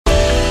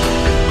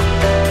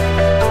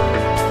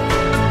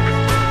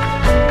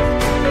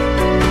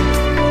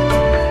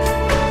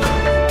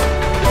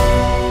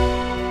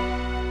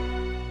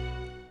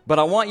But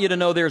I want you to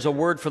know there's a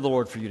word for the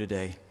Lord for you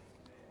today.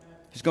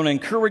 He's going to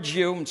encourage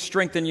you and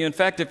strengthen you. In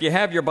fact, if you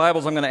have your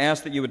Bibles, I'm going to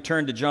ask that you would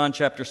turn to John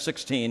chapter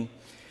 16.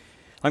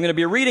 I'm going to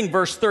be reading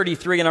verse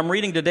 33, and I'm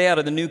reading today out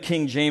of the New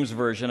King James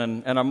Version,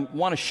 and I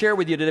want to share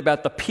with you today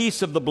about the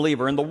peace of the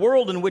believer. In the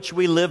world in which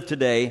we live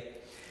today,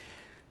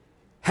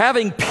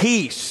 having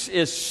peace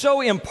is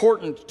so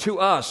important to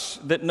us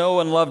that know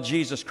and love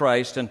Jesus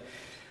Christ. And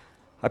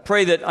I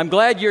pray that I'm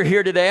glad you're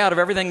here today out of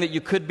everything that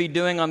you could be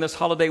doing on this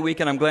holiday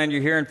weekend. I'm glad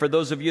you're here. And for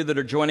those of you that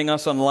are joining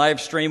us on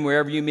live stream,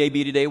 wherever you may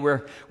be today,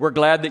 we're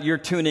glad that you're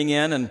tuning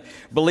in and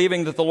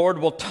believing that the Lord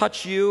will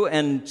touch you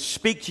and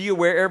speak to you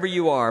wherever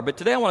you are. But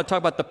today I want to talk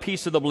about the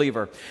peace of the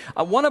believer.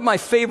 One of my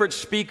favorite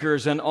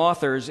speakers and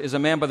authors is a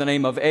man by the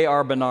name of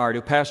A.R. Bernard,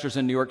 who pastors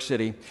in New York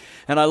City.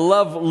 And I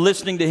love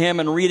listening to him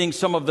and reading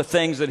some of the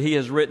things that he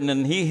has written.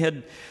 And he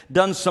had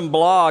done some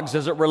blogs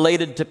as it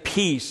related to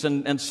peace.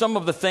 And some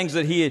of the things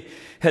that he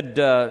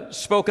had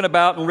spoken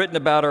about and written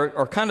about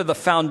are kind of the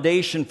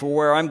foundation for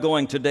where I'm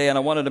going today. And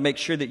I wanted to make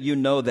sure that you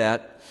know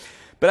that.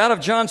 But out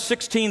of John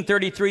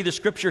 16:33, the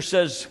scripture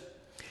says,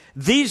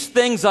 "These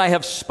things I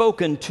have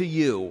spoken to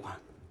you,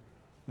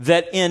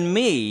 that in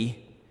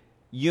me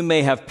you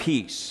may have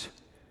peace.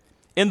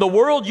 In the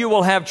world you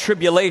will have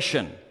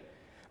tribulation.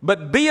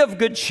 But be of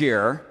good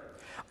cheer,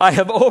 I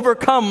have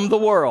overcome the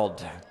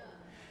world."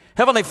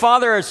 Heavenly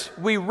Father, as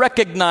we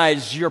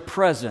recognize your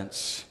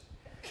presence,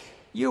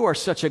 you are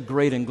such a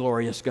great and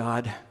glorious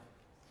God.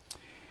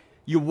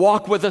 You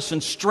walk with us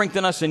and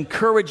strengthen us,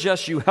 encourage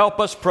us, you help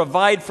us,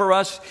 provide for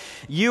us.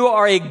 You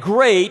are a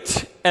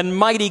great and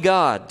mighty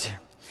God.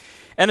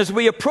 And as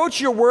we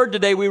approach your word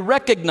today, we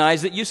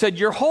recognize that you said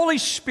your Holy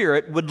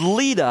Spirit would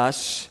lead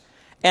us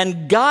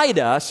and guide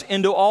us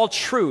into all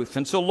truth.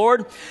 And so,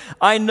 Lord,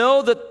 I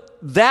know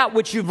that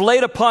which you've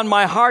laid upon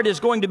my heart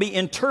is going to be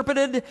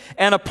interpreted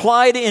and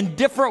applied in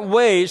different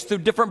ways through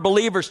different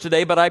believers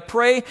today. But I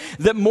pray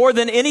that more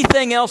than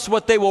anything else,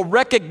 what they will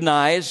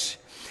recognize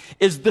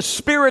is the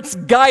Spirit's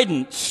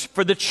guidance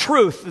for the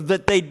truth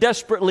that they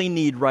desperately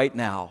need right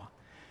now.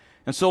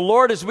 And so,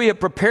 Lord, as we have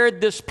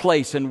prepared this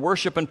place in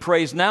worship and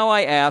praise, now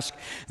I ask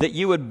that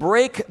you would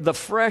break the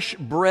fresh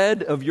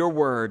bread of your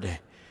word,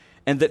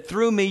 and that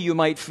through me you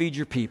might feed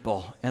your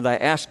people. And I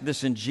ask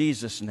this in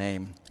Jesus'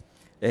 name.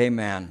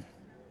 Amen.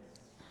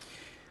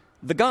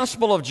 The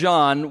Gospel of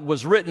John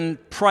was written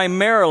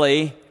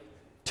primarily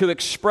to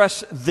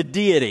express the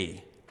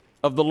deity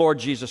of the Lord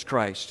Jesus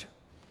Christ.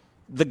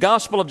 The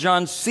Gospel of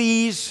John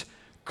sees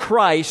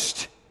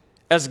Christ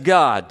as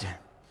God.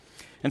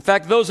 In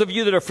fact, those of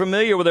you that are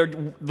familiar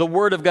with the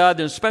Word of God,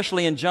 and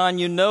especially in John,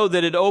 you know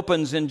that it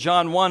opens in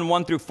John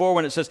 1 through 4,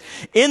 when it says,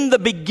 "In the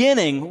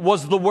beginning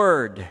was the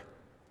Word,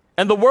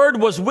 and the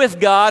Word was with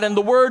God, and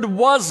the Word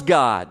was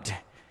God.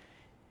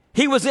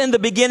 He was in the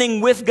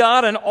beginning with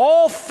God, and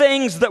all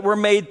things that were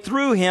made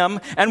through him,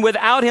 and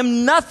without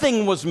him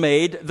nothing was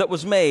made that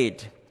was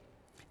made.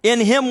 In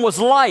him was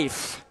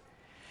life,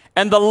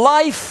 and the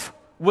life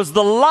was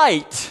the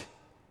light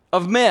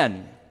of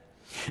men."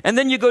 And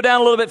then you go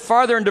down a little bit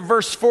farther into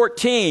verse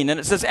 14, and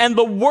it says, "And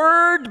the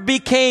Word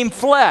became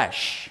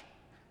flesh."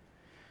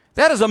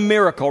 That is a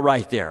miracle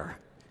right there.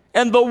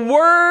 "And the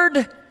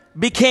Word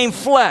became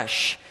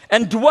flesh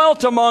and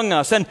dwelt among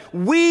us, and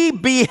we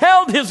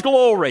beheld his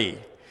glory,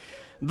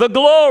 the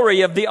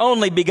glory of the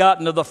only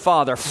begotten of the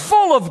Father,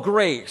 full of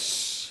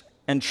grace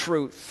and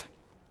truth."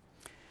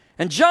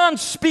 And John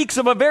speaks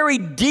of a very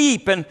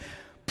deep and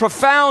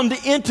profound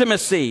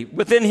intimacy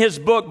within his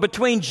book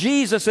between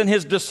Jesus and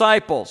his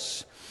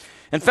disciples.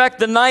 In fact,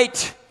 the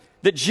night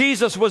that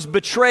Jesus was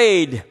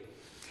betrayed,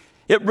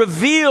 he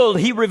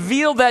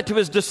revealed that to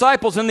his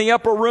disciples in the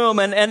upper room.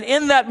 And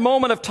in that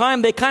moment of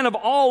time, they kind of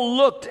all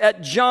looked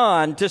at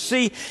John to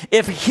see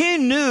if he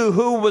knew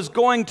who was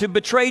going to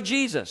betray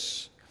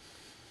Jesus.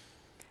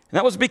 And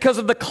that was because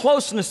of the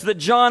closeness that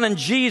John and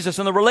Jesus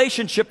and the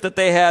relationship that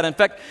they had. In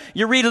fact,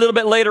 you read a little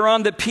bit later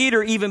on that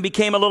Peter even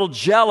became a little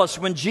jealous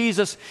when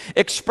Jesus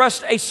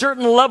expressed a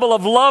certain level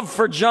of love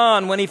for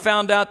John when he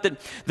found out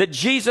that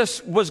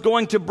Jesus was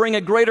going to bring a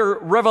greater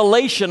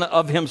revelation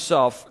of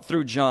himself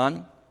through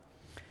John.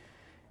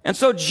 And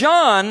so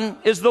John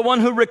is the one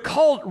who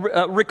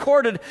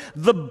recorded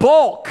the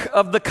bulk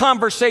of the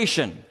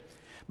conversation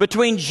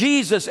between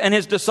Jesus and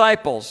his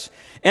disciples.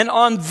 And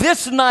on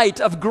this night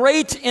of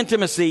great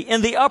intimacy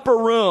in the upper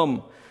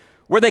room,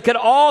 where they could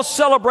all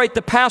celebrate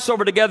the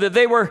Passover together,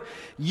 they were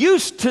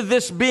used to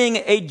this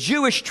being a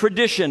Jewish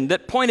tradition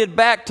that pointed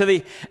back to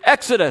the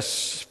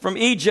Exodus from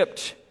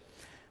Egypt.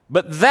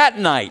 But that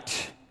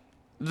night,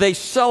 they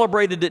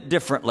celebrated it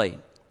differently.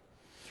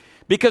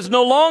 Because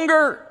no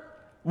longer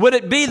would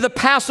it be the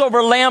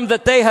Passover lamb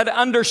that they had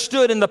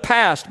understood in the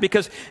past,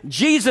 because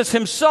Jesus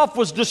himself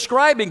was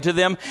describing to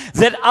them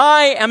that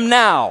I am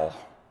now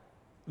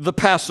the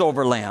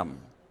Passover lamb.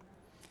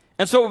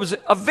 And so it was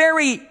a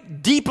very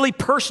deeply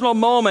personal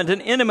moment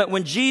and intimate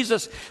when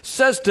Jesus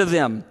says to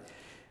them,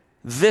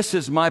 "This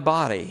is my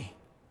body,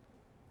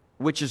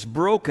 which is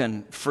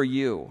broken for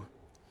you."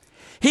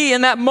 He,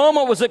 in that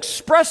moment, was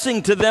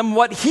expressing to them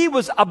what he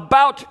was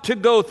about to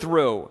go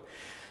through.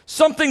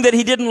 something that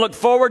he didn't look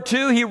forward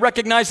to. He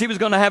recognized he was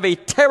going to have a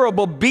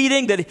terrible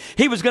beating, that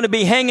he was going to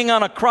be hanging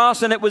on a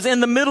cross, and it was in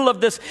the middle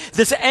of this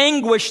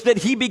anguish that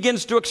he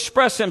begins to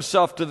express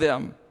himself to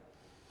them.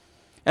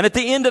 And at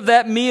the end of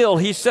that meal,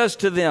 he says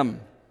to them,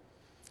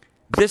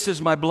 "This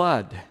is my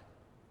blood,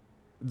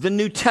 the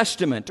New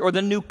Testament or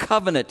the New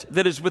Covenant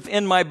that is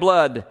within my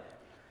blood."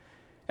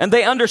 And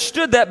they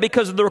understood that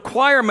because of the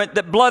requirement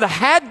that blood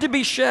had to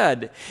be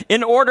shed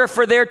in order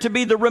for there to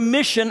be the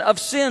remission of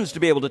sins to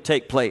be able to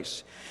take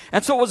place.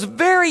 And so it was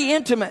very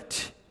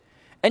intimate.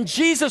 And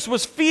Jesus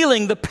was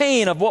feeling the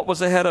pain of what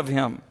was ahead of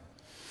him.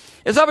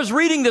 As I was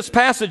reading this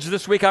passage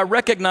this week, I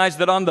recognized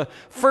that on the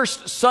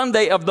first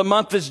Sunday of the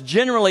month is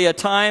generally a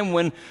time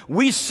when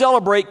we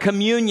celebrate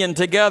communion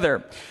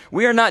together.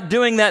 We are not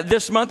doing that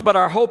this month, but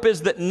our hope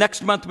is that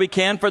next month we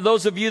can. For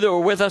those of you that were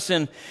with us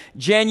in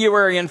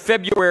January and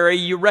February,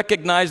 you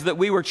recognize that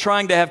we were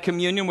trying to have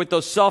communion with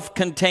those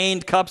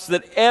self-contained cups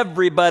that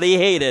everybody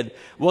hated.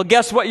 Well,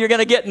 guess what you're going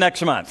to get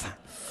next month?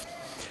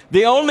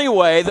 The only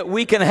way that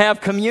we can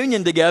have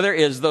communion together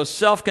is those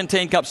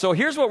self-contained cups. So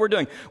here's what we're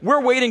doing.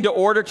 We're waiting to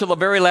order till the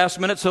very last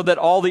minute so that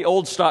all the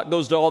old stock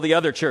goes to all the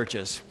other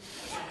churches.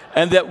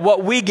 And that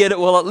what we get, it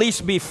will at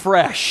least be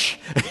fresh.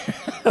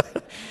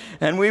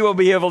 And we will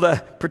be able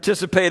to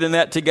participate in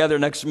that together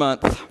next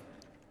month.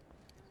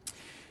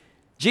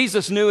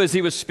 Jesus knew as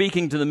he was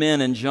speaking to the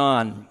men in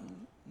John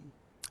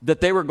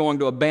that they were going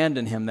to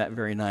abandon him that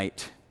very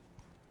night.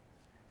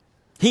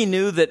 He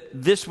knew that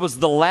this was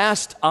the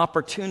last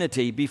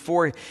opportunity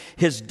before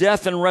his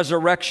death and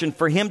resurrection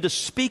for him to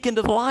speak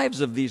into the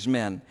lives of these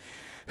men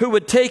who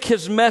would take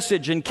his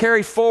message and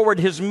carry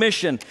forward his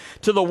mission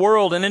to the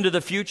world and into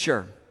the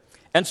future.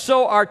 And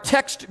so our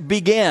text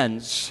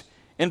begins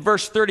in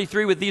verse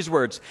 33 with these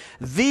words,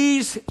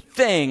 "These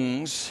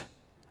things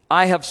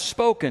I have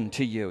spoken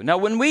to you." Now,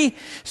 when we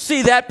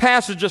see that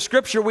passage of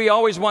Scripture, we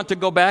always want to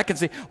go back and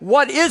say,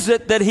 what is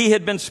it that he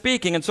had been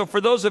speaking? And so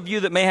for those of you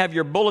that may have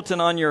your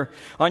bulletin on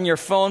your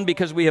phone,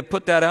 because we have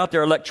put that out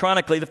there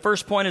electronically, the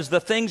first point is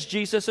the things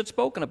Jesus had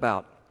spoken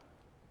about.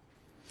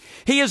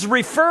 He is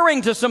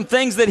referring to some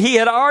things that he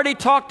had already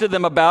talked to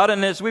them about,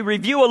 and as we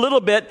review a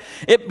little bit,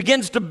 it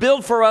begins to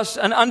build for us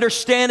an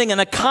understanding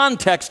and a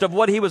context of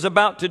what he was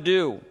about to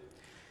do.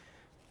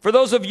 For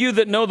those of you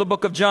that know the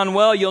book of John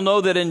well, you'll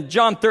know that in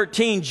John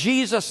 13,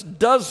 Jesus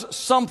does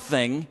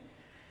something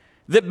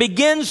that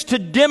begins to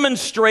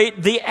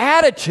demonstrate the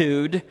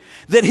attitude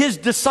that his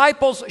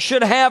disciples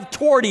should have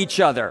toward each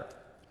other.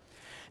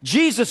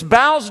 Jesus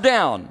bows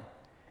down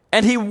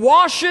and he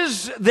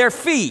washes their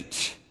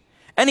feet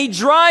and he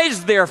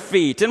dries their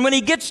feet. And when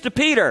he gets to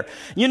Peter,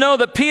 you know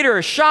that Peter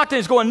is shocked and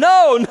he's going,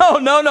 no.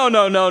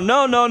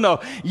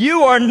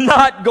 You are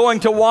not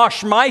going to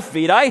wash my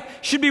feet. I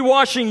should be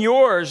washing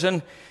yours.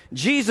 And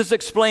Jesus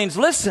explains,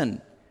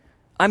 listen,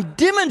 I'm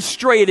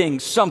demonstrating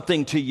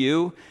something to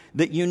you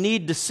that you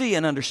need to see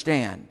and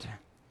understand.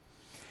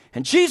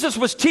 And Jesus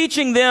was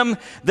teaching them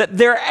that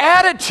their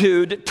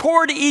attitude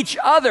toward each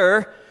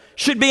other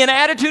should be an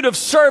attitude of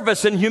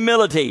service and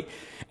humility.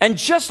 And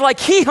just like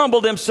he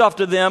humbled himself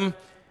to them,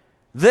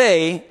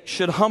 they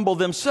should humble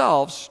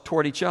themselves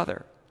toward each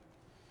other.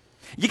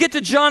 You get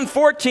to John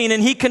 14,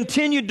 and he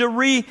continued to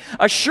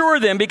reassure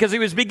them because he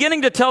was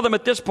beginning to tell them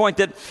at this point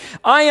that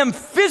I am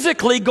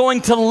physically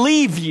going to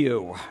leave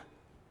you,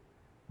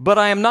 but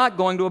I am not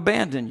going to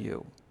abandon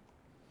you.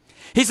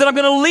 He said, I'm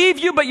going to leave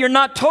you, but you're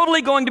not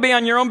totally going to be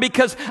on your own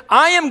because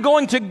I am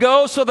going to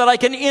go so that I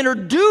can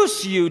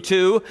introduce you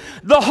to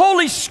the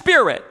Holy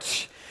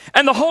Spirit.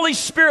 And the Holy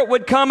Spirit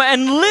would come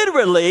and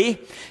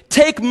literally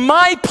take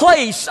my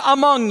place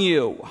among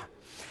you.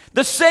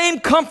 The same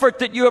comfort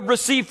that you have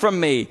received from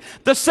me,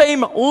 the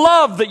same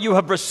love that you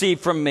have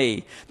received from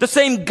me, the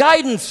same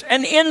guidance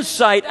and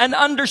insight and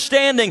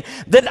understanding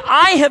that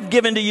I have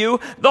given to you,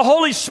 the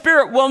Holy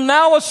Spirit will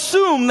now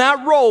assume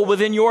that role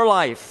within your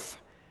life.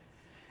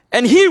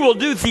 And he will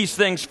do these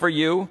things for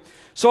you.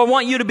 So I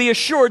want you to be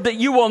assured that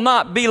you will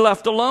not be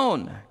left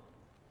alone.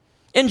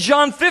 In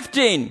John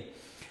 15,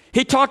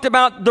 he talked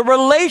about the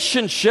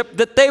relationship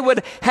that they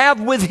would have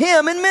with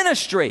him in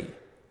ministry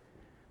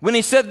when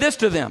he said this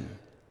to them,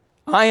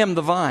 I am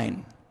the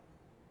vine.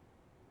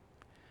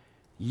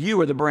 You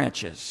are the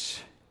branches.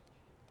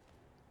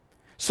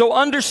 So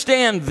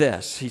understand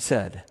this, he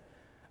said.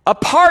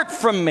 Apart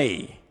from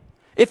me,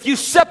 if you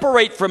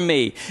separate from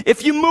me,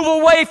 if you move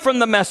away from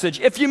the message,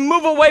 if you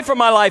move away from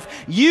my life,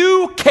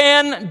 you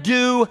can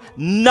do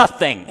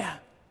nothing.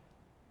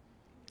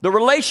 The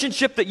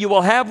relationship that you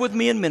will have with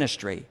me in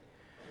ministry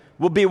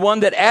will be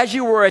one that as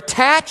you were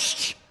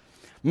attached,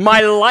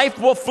 my life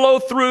will flow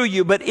through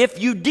you. But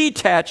if you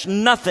detach,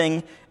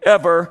 nothing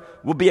ever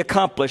will be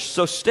accomplished.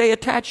 So stay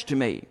attached to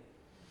me.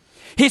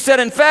 He said,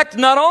 in fact,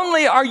 not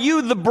only are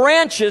you the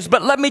branches,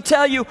 but let me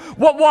tell you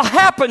what will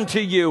happen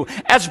to you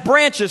as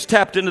branches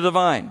tapped into the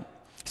vine.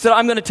 He said,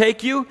 I'm going to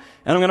take you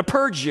and I'm going to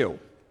purge you.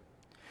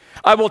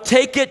 I will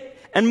take it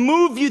and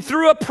move you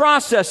through a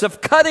process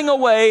of cutting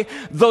away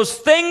those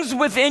things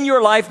within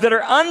your life that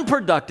are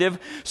unproductive,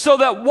 so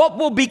that what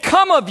will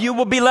become of you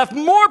will be left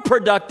more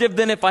productive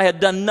than if I had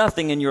done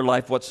nothing in your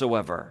life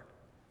whatsoever.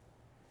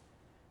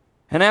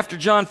 And after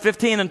John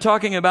 15 and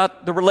talking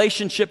about the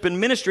relationship in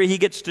ministry, he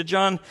gets to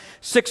John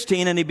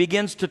 16 and he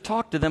begins to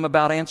talk to them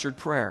about answered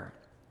prayer.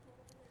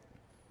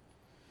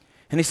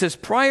 And he says,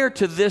 prior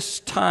to this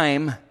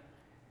time,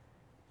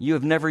 you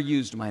have never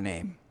used my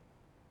name.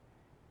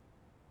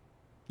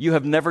 You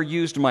have never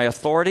used my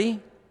authority,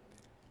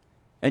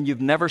 and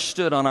you've never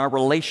stood on our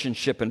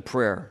relationship in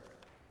prayer.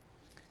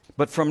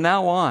 But from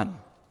now on,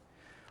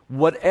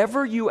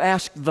 whatever you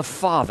ask the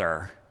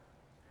Father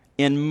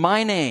in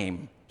my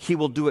name, he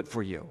will do it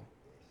for you.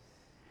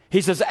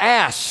 He says,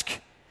 ask,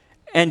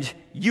 and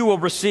you will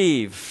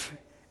receive,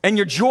 and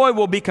your joy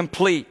will be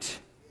complete.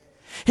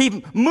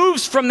 He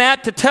moves from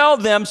that to tell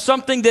them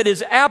something that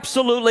is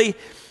absolutely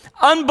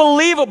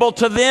unbelievable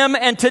to them,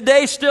 and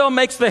today still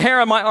makes the hair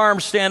on my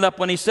arm stand up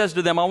when he says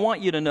to them, I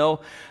want you to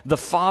know the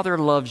Father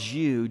loves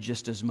you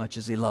just as much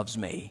as he loves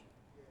me.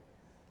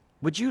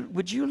 Would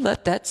you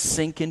let that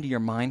sink into your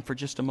mind for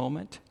just a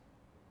moment?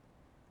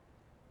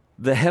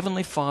 The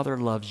Heavenly Father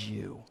loves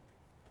you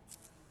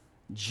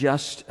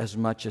just as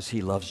much as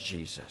he loves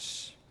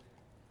Jesus.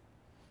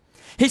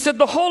 He said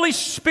the Holy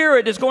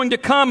Spirit is going to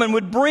come and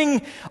would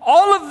bring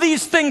all of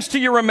these things to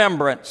your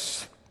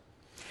remembrance.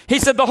 He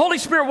said the Holy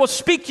Spirit will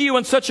speak to you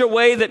in such a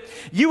way that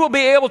you will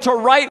be able to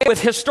write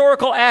with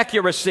historical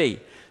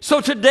accuracy.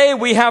 So today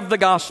we have the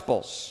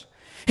Gospels.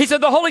 He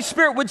said the Holy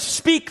Spirit would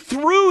speak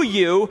through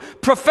you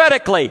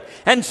prophetically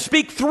and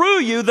speak through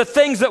you the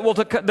things that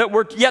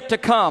were yet to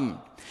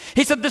come.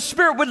 He said the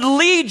Spirit would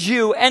lead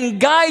you and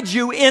guide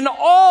you in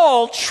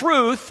all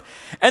truth,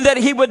 and that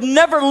he would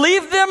never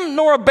leave them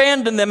nor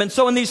abandon them. And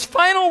so in these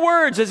final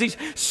words, as he's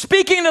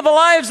speaking to the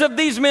lives of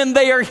these men,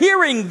 they are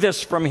hearing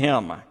this from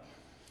him.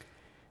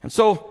 And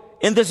so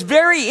in this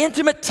very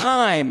intimate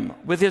time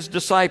with his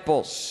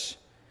disciples,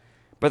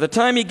 by the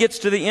time he gets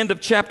to the end of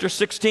chapter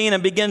 16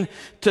 and begin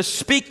to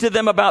speak to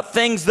them about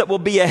things that will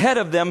be ahead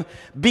of them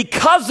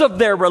because of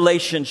their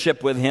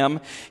relationship with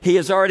him, he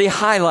has already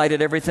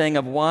highlighted everything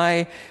of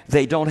why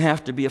they don't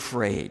have to be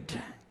afraid.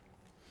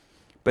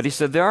 But he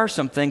said there are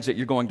some things that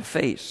you're going to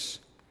face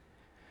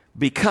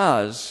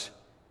because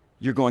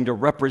you're going to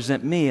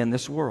represent me in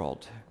this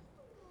world.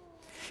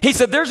 He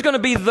said there's going to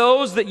be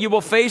those that you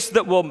will face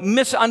that will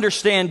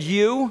misunderstand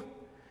you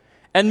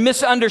and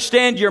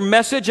misunderstand your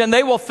message, and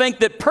they will think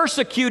that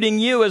persecuting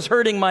you is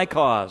hurting my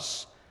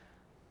cause.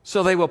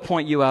 So they will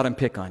point you out and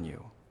pick on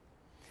you.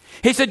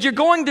 He said you're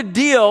going to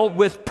deal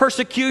with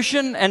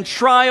persecution and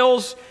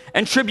trials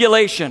and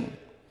tribulation.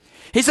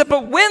 He said,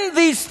 but when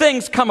these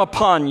things come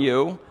upon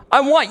you, I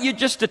want you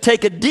just to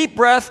take a deep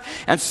breath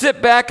and sit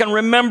back and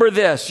remember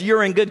this.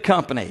 You're in good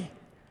company.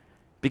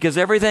 Because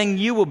everything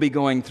you will be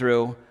going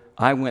through,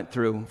 I went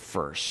through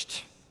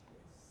first.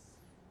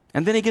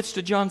 And then he gets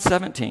to John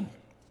 17.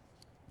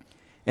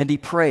 And he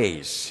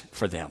prays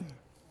for them.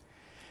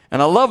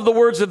 And I love the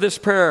words of this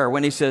prayer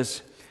when he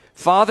says,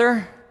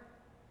 Father,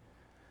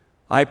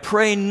 I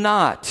pray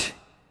not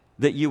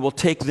that you will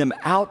take them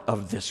out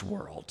of this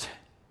world,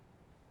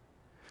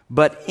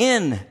 but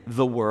in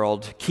the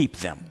world keep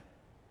them.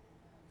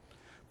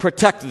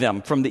 Protect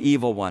them from the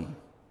evil one.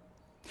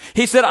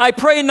 He said, I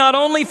pray not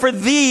only for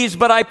these,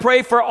 but I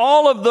pray for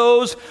all of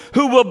those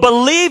who will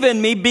believe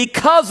in me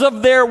because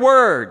of their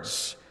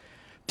words.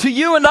 To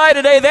you and I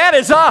today, that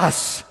is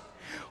us.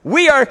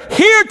 We are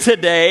here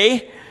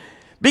today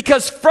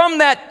because from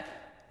that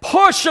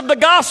push of the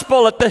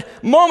gospel at the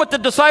moment the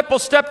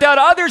disciples stepped out,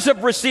 others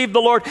have received the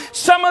Lord.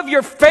 Some of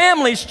your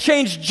families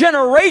changed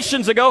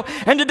generations ago,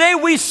 and today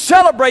we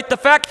celebrate the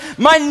fact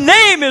my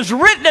name is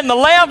written in the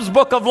Lamb's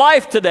Book of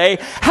Life today.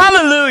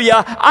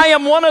 Hallelujah. I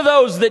am one of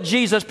those that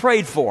Jesus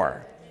prayed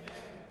for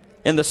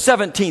in the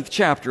 17th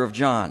chapter of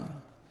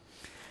John.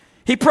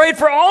 He prayed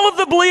for all of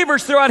the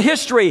believers throughout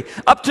history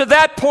up to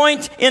that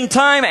point in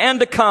time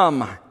and to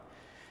come.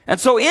 And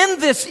so in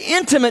this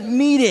intimate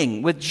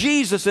meeting with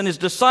Jesus and his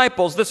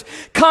disciples, this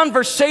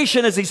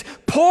conversation as he's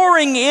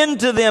pouring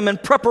into them in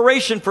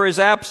preparation for his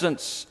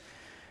absence,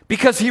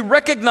 because he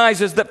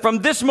recognizes that from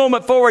this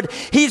moment forward,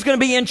 he's going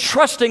to be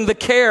entrusting the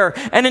care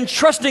and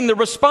entrusting the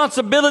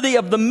responsibility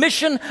of the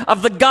mission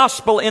of the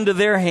gospel into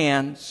their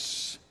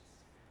hands.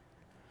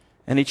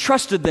 And he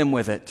trusted them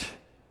with it.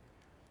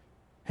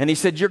 And he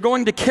said, you're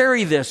going to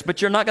carry this,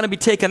 but you're not going to be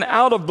taken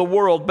out of the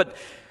world, but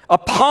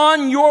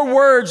upon your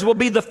words will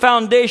be the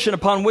foundation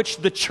upon which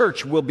the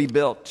church will be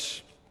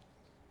built.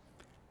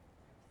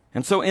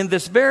 And so in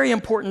this very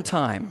important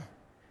time,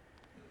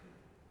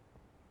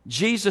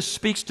 Jesus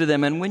speaks to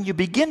them. And when you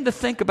begin to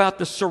think about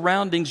the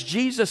surroundings,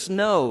 Jesus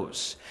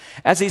knows,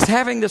 as he's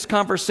having this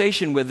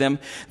conversation with them,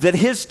 that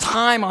his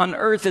time on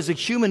earth as a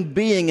human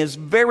being is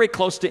very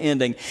close to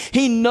ending.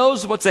 He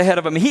knows what's ahead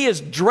of him. He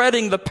is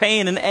dreading the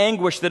pain and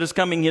anguish that is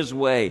coming his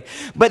way.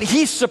 But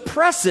he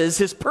suppresses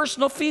his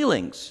personal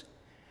feelings.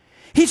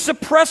 He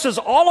suppresses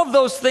all of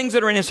those things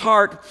that are in his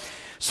heart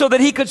so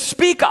that he could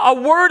speak a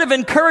word of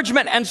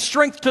encouragement and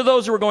strength to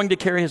those who were going to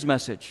carry his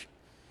message.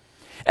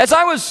 As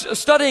I was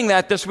studying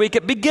that this week,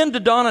 it began to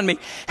dawn on me,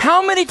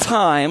 how many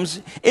times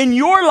in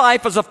your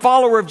life as a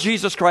follower of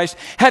Jesus Christ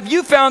have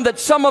you found that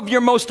some of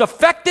your most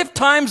effective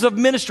times of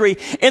ministry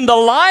in the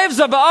lives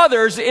of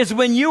others is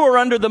when you are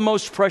under the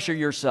most pressure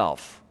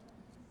yourself?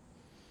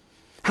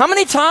 How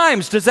many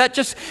times does that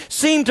just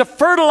seem to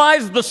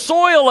fertilize the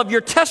soil of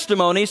your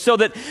testimony so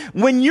that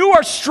when you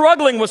are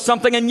struggling with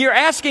something and you're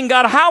asking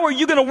God, how are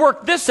you going to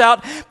work this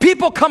out?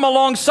 People come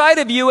alongside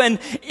of you, and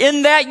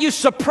in that you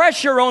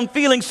suppress your own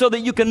feelings so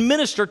that you can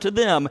minister to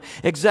them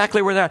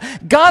exactly where they're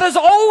at. God has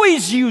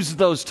always used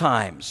those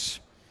times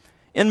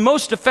in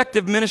most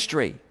effective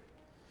ministry.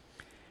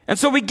 And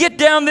so we get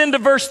down then to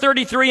verse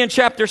 33 in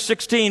chapter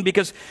 16,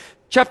 because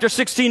chapter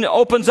 16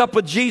 opens up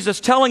with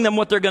Jesus telling them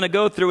what they're going to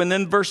go through, and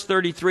then verse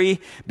 33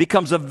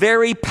 becomes a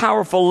very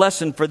powerful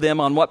lesson for them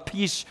on what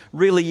peace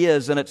really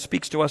is, and it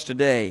speaks to us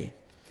today.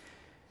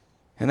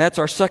 And that's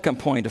our second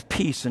point of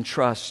peace and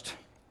trust.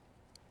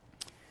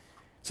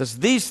 It says,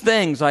 "These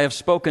things I have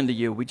spoken to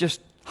you." We just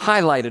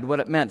highlighted what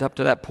it meant up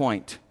to that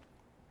point.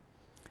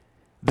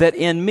 "That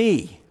in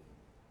me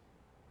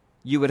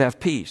you would have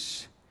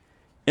peace.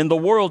 In the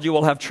world you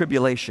will have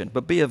tribulation,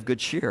 but be of good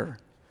cheer.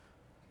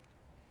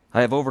 I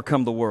have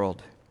overcome the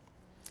world."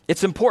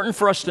 It's important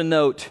for us to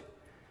note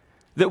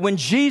that when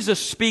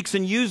Jesus speaks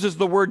and uses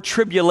the word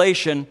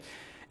tribulation,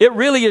 it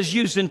really is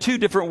used in two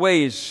different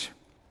ways.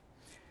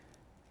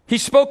 He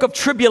spoke of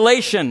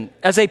tribulation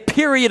as a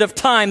period of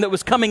time that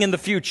was coming in the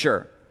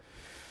future,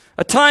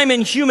 a time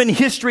in human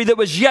history that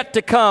was yet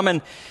to come.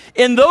 And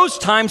in those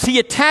times, he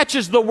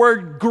attaches the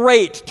word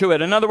great to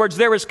it. In other words,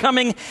 there is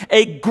coming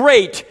a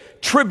great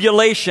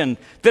tribulation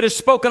that is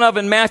spoken of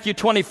in Matthew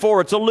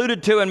 24. It's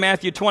alluded to in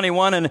Matthew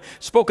 21 and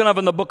spoken of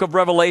in the book of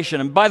Revelation.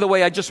 And by the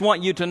way, I just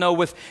want you to know,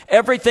 with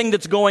everything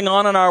that's going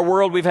on in our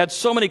world, we've had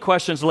so many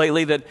questions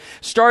lately that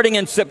starting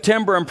in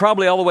September and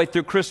probably all the way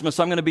through Christmas,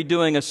 I'm going to be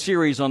doing a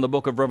series on the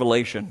book of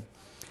Revelation.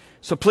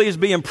 So please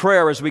be in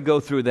prayer as we go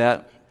through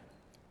that.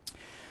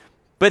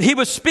 But he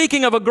was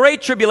speaking of a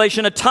great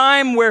tribulation, a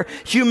time where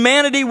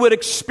humanity would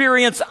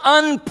experience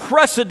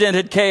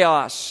unprecedented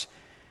chaos.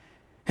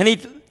 And he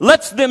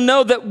lets them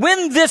know that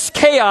when this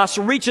chaos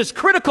reaches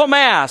critical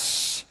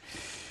mass,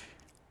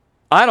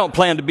 I don't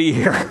plan to be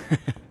here.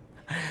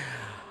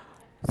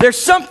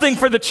 There's something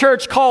for the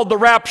church called the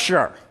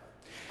rapture.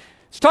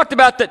 It's talked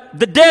about that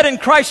the dead in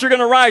Christ are going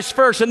to rise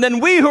first, and then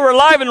we who are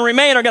alive and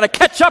remain are going to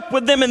catch up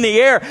with them in the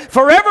air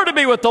forever to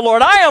be with the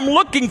Lord. I am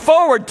looking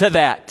forward to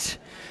that.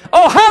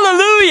 Oh,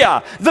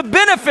 hallelujah! The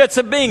benefits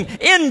of being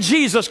in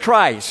Jesus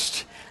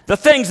Christ. The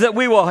things that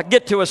we will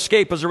get to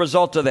escape as a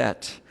result of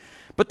that.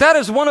 But that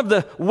is one of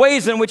the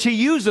ways in which he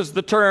uses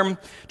the term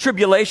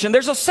tribulation.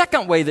 There's a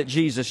second way that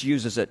Jesus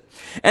uses it.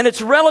 And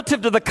it's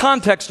relative to the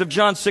context of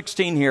John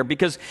 16 here,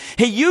 because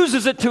he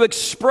uses it to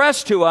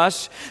express to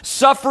us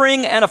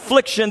suffering and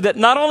affliction that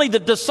not only the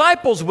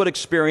disciples would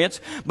experience,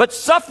 but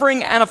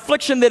suffering and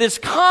affliction that is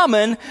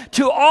common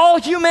to all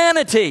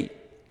humanity.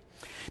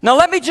 Now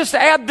let me just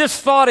add this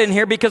thought in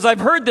here, because I've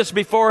heard this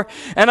before,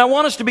 and I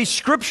want us to be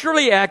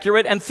scripturally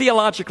accurate and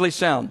theologically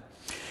sound.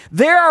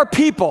 There are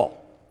people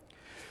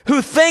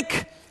who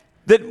think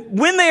that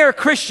when they are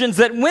Christians,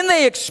 that when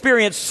they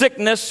experience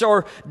sickness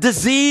or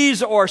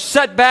disease or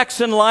setbacks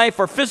in life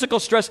or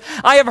physical stress,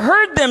 I have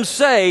heard them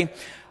say,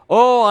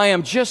 "Oh, I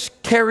am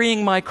just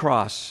carrying my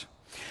cross."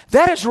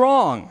 That is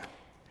wrong.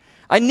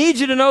 I need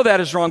you to know that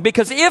is wrong,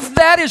 because if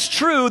that is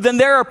true, then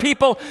there are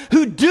people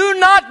who do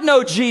not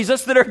know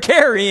Jesus that are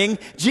carrying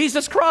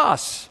Jesus'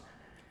 cross.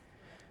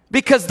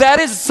 Because that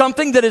is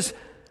something that is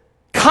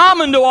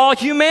common to all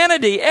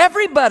humanity.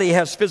 Everybody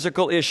has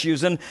physical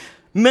issues and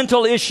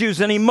mental issues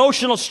and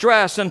emotional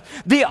stress. And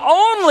the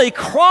only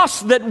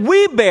cross that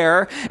we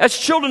bear as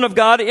children of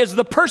God is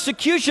the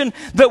persecution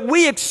that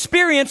we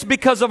experience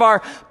because of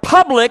our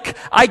public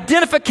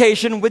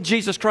identification with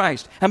Jesus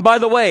Christ. And by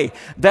the way,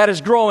 that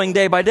is growing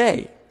day by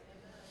day.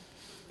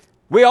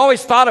 We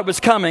always thought it was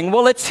coming.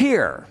 Well, it's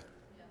here.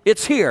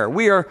 It's here.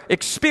 We are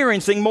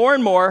experiencing more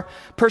and more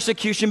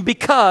persecution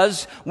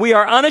because we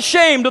are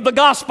unashamed of the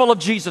gospel of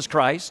Jesus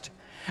Christ.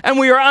 And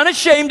we are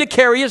unashamed to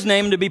carry his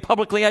name, to be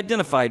publicly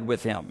identified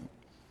with him.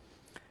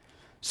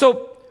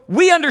 So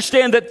we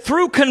understand that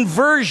through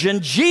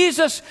conversion,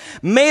 Jesus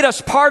made us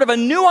part of a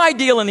new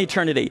ideal in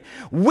eternity.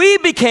 We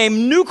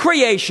became new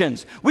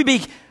creations. We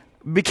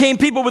became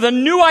people with a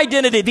new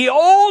identity. The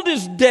old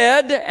is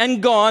dead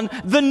and gone.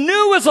 The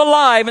new is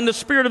alive in the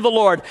Spirit of the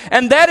Lord.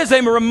 And that is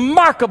a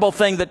remarkable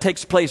thing that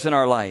takes place in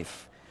our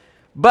life.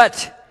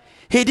 But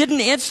he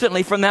didn't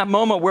instantly, from that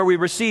moment where we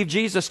received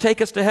Jesus, take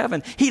us to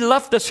heaven. He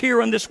left us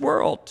here in this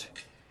world.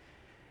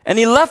 And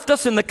he left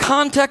us in the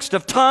context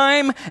of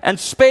time and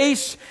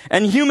space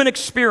and human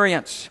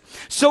experience.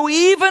 So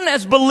even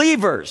as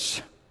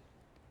believers,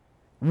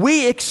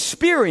 we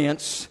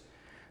experience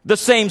the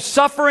same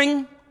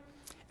suffering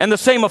and the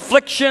same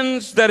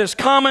afflictions that is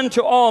common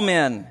to all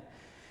men.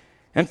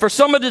 And for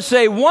someone to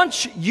say,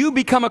 once you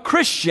become a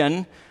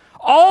Christian,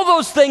 all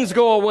those things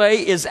go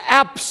away is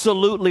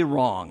absolutely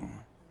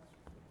wrong.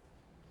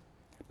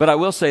 But I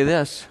will say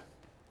this,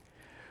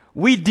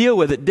 we deal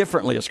with it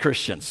differently as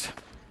Christians.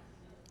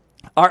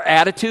 Our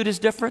attitude is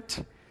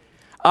different.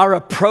 Our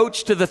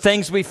approach to the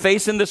things we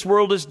face in this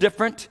world is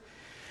different.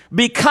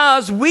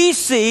 Because we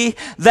see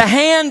the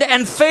hand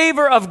and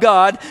favor of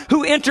God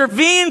who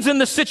intervenes in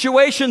the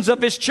situations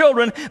of His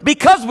children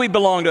because we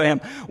belong to Him.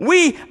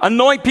 We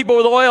anoint people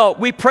with oil.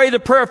 We pray the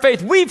prayer of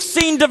faith. We've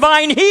seen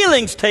divine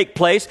healings take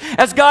place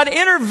as God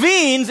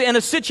intervenes in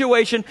a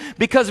situation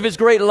because of His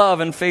great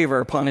love and favor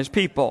upon His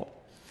people.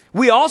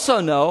 We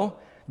also know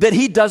that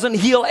He doesn't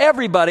heal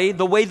everybody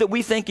the way that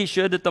we think He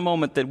should at the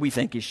moment that we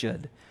think He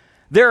should.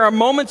 There are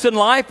moments in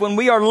life when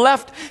we are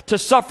left to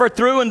suffer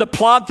through and to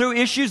plod through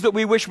issues that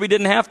we wish we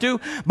didn't have to.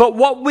 But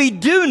what we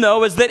do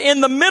know is that in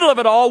the middle of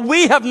it all,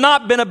 we have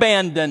not been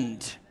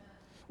abandoned.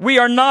 We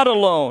are not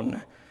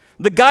alone.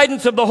 The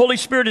guidance of the Holy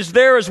Spirit is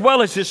there, as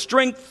well as His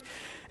strength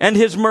and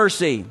His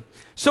mercy.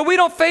 So we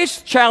don't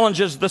face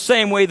challenges the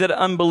same way that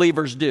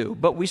unbelievers do,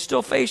 but we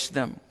still face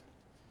them.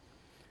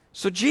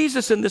 So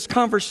Jesus, in this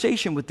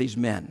conversation with these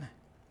men,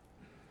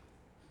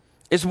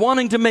 is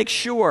wanting to make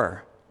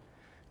sure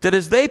that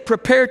as they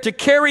prepare to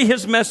carry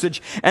His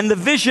message and the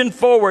vision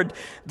forward,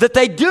 that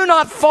they do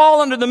not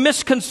fall under the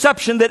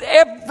misconception that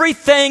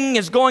everything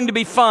is going to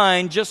be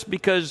fine just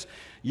because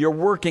you're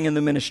working in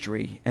the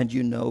ministry and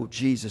you know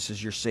Jesus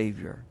is your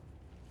Savior.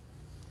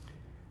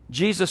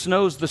 Jesus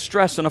knows the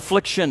stress and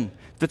affliction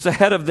that's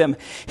ahead of them.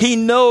 He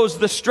knows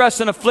the stress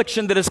and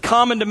affliction that is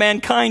common to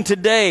mankind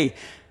today.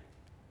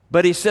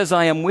 But He says,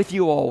 I am with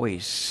you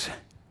always,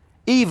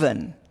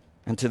 even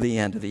unto the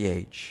end of the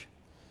age.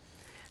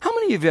 How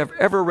many of you have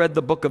ever read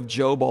the book of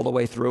Job all the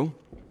way through?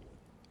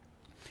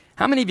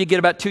 How many of you get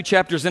about 2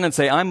 chapters in and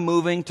say, I'm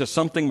moving to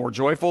something more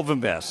joyful than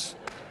this?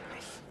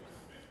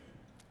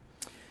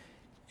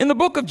 In the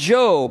book of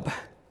Job,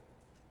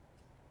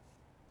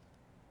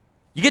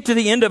 you get to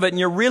the end of it and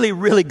you're really,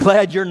 really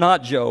glad you're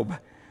not Job.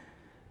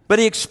 But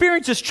he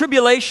experiences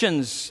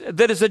tribulations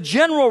that is a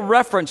general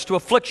reference to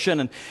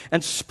affliction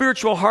and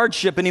spiritual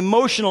hardship and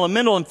emotional and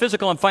mental and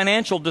physical and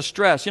financial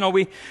distress. You know,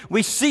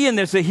 we see in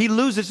this that he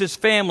loses his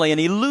family and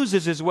he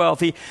loses his wealth.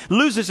 He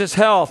loses his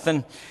health,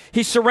 and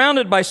he's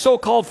surrounded by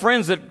so-called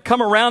friends that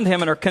come around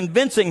him and are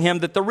convincing him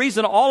that the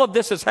reason all of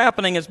this is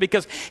happening is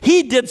because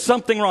he did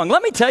something wrong.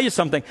 Let me tell you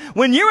something.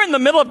 When you're in the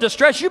middle of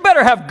distress, you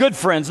better have good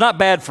friends, not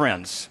bad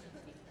friends.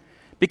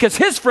 Because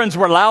his friends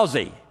were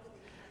lousy.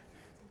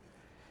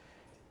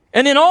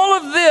 And in all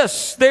of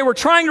this, they were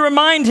trying to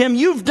remind him,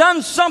 you've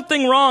done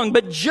something wrong.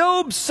 But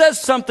Job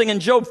says something in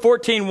Job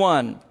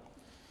 14:1.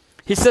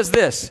 He says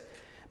this,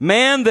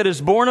 man that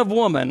is born of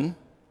woman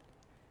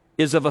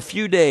is of a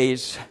few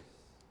days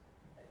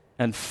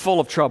and full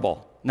of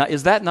trouble. Now,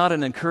 is that not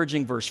an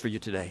encouraging verse for you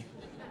today?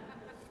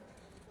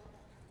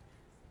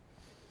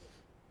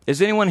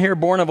 Is anyone here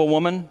born of a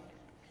woman?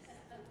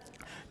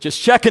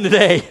 Just checking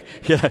today.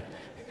 Yeah.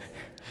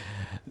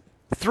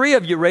 3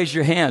 of you raised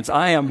your hands.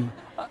 I am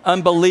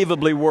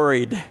unbelievably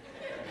worried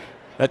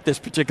at this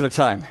particular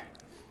time.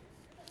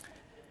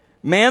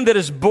 Man that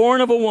is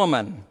born of a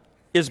woman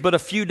is but a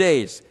few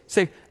days.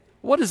 Say,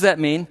 what does that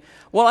mean?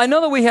 Well, I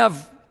know that we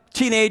have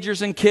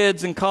teenagers and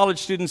kids and college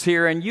students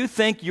here, and you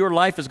think your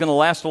life is going to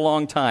last a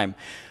long time.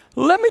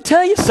 Let me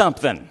tell you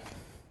something.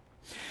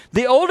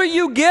 The older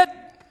you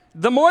get,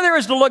 the more there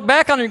is to look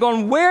back on and you're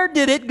going, where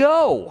did it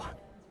go?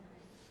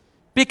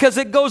 Because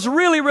it goes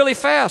really, really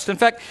fast. In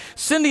fact,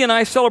 Cindy and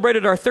I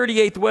celebrated our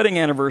 38th wedding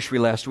anniversary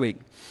last week.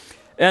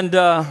 And,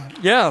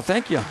 yeah,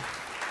 thank you.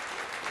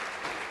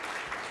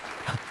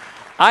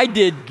 I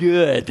did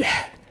good.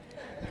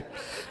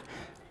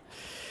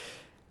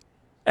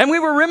 And we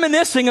were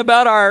reminiscing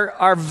about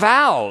our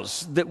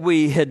vows that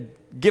we had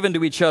given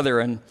to each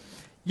other. And,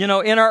 you know,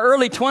 in our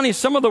early 20s,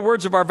 some of the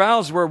words of our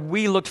vows were,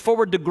 we looked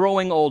forward to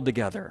growing old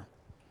together.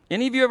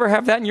 Any of you ever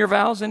have that in your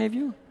vows, any of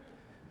you?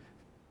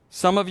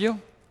 Some of you?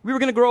 We were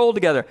going to grow old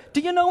together.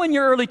 Do you know in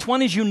your early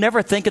 20s you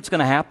never think it's going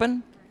to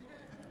happen?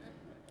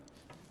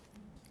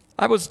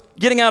 I was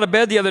getting out of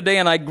bed the other day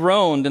and I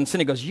groaned, and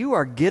Cindy goes, you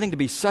are getting to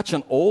be such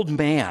an old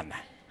man.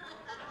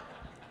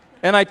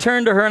 And I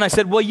turned to her and I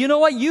said, well, you know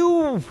what?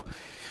 You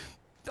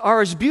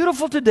are as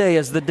beautiful today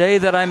as the day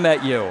that I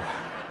met you.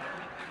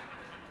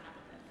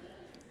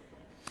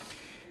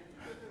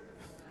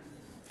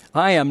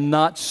 I am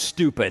not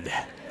stupid.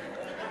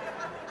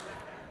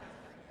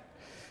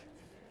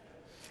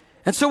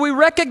 And so we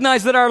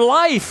recognize that our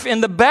life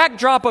in the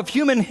backdrop of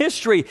human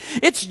history,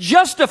 it's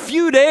just a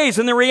few days.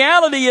 And the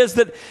reality is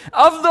that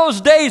of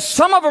those days,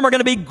 some of them are going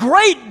to be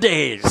great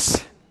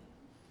days.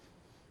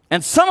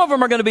 And some of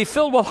them are going to be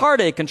filled with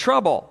heartache and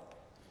trouble.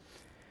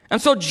 And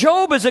so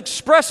Job is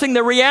expressing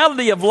the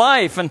reality of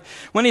life. And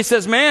when he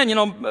says, man, you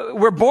know,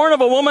 we're born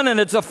of a woman and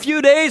it's a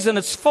few days and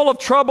it's full of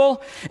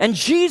trouble. And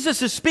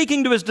Jesus is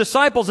speaking to his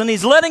disciples and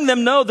he's letting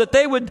them know that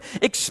they would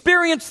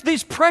experience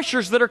these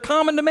pressures that are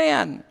common to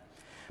man.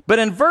 But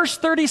in verse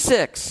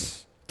 33,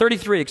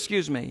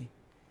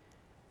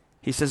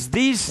 He says,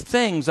 these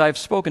things I've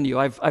spoken to you.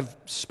 I've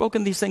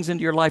spoken these things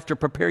into your life to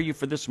prepare you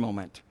for this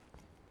moment.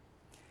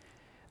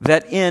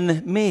 That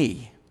in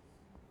me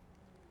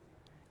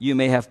you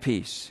may have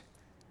peace.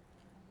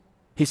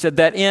 He said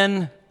that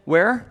in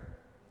where?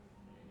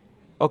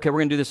 Okay, we're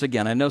going to do this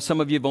again. I know some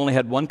of you have only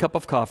had one cup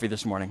of coffee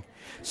this morning.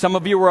 Some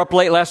of you were up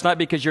late last night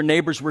because your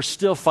neighbors were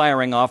still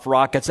firing off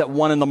rockets at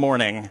 1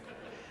 a.m.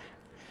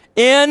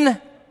 In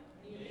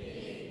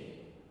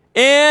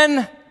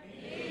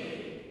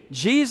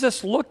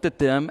Jesus looked at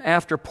them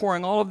after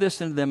pouring all of this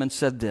into them and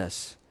said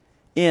this,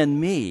 in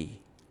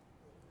me.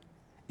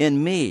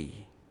 In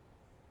me.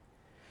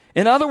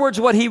 In other words,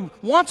 what he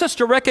wants us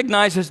to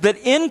recognize is that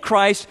in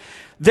Christ,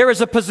 there is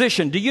a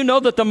position. Do you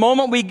know that the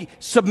moment we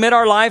submit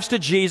our lives to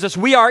Jesus,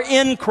 we are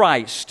in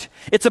Christ?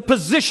 It's a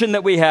position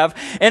that we have.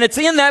 And it's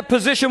in that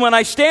position when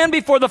I stand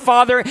before the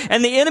Father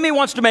and the enemy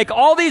wants to make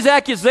all these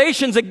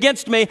accusations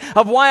against me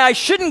of why I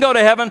shouldn't go to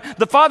heaven,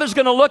 the Father's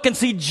going to look and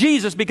see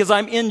Jesus because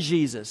I'm in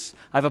Jesus.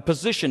 I have a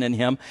position in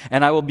him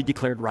and I will be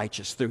declared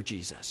righteous through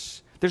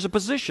Jesus. There's a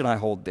position I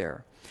hold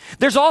there.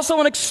 There's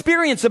also an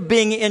experience of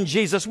being in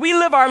Jesus. We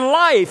live our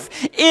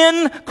life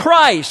in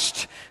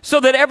Christ so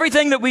that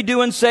everything that we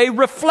do and say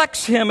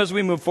reflects him as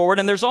we move forward.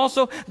 And there's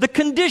also the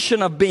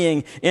condition of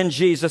being in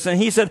Jesus.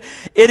 And he said,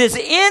 it is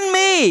in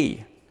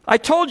me. I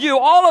told you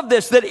all of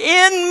this, that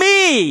in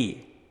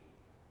me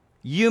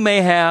you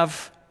may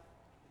have.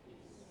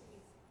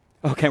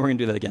 Okay, we're going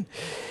to do that again.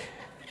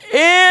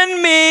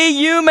 In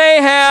me you may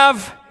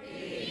have.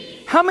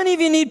 How many of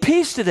you need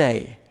peace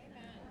today?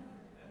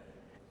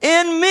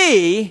 In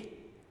me,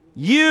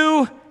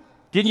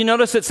 did you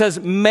notice it says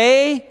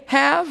may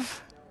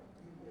have?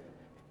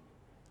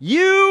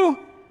 You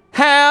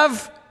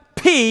have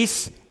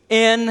peace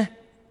in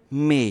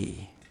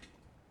me.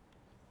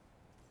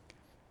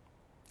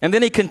 And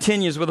then he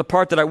continues with a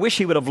part that I wish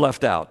he would have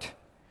left out.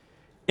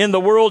 In the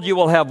world you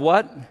will have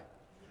what?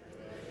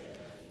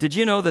 Did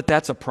you know that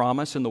that's a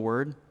promise in the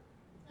Word?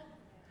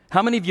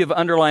 How many of you have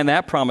underlined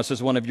that promise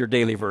as one of your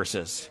daily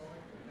verses?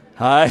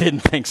 I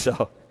didn't think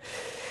so.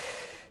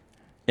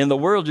 In the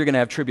world, you're going to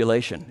have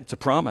tribulation. It's a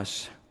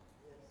promise.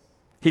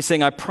 He's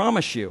saying, I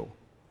promise you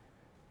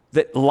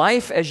that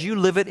life as you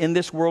live it in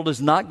this world is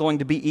not going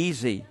to be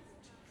easy.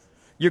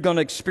 You're going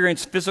to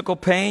experience physical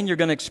pain. You're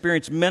going to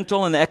experience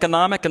mental and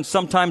economic and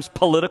sometimes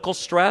political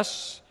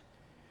stress.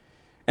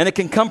 And it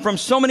can come from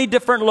so many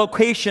different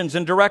locations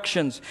and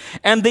directions.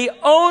 And the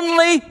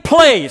only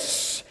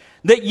place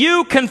that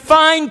you can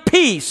find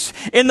peace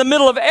in the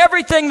middle of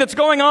everything that's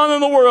going on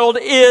in the world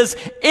is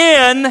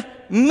in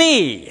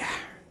me.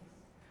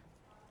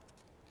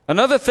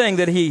 Another thing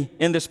that he,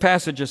 in this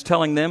passage, is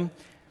telling them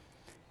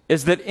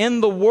is that in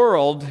the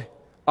world,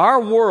 our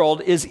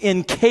world is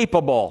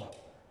incapable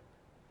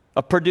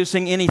of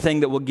producing anything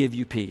that will give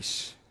you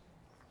peace.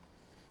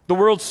 The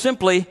world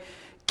simply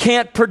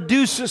can't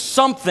produce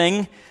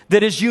something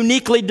that is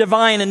uniquely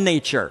divine in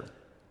nature.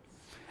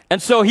 And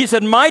so he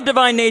said, my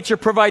divine nature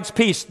provides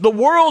peace. The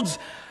world's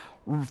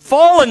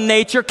fallen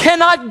nature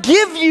cannot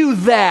give you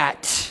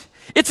that.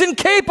 It's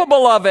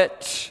incapable of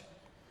it.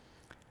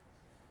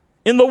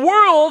 In the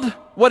world,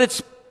 what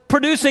it's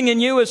producing in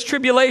you is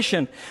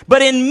tribulation.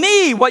 But in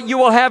me, what you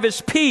will have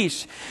is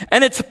peace.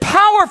 And it's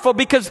powerful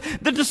because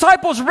the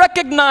disciples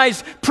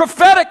recognized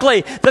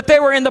prophetically that they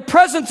were in the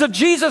presence of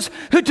Jesus,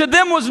 who to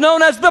them was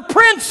known as the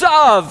Prince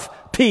of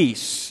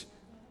Peace.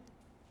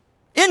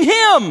 In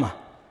him,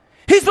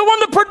 he's the one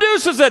that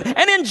produces it.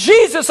 And in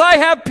Jesus, I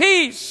have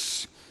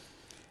peace.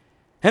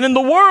 And in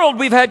the world,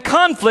 we've had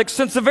conflict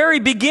since the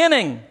very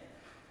beginning.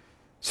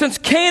 Since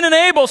Cain and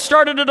Abel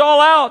started it all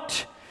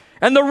out.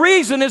 And the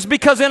reason is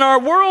because in our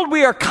world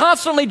we are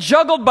constantly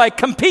juggled by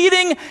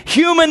competing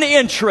human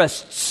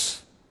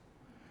interests.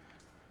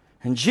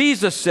 And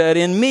Jesus said,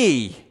 in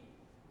me,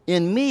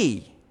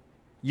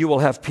 you will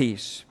have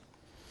peace.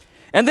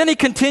 And then he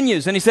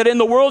continues and he said, in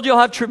the world you'll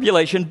have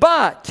tribulation,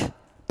 but,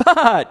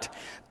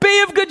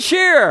 be of good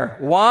cheer.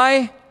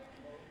 Why?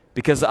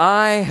 Because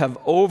I have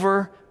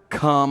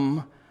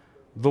overcome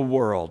the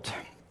world.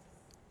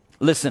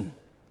 Listen,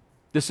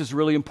 this is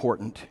really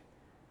important.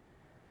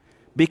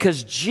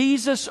 Because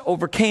Jesus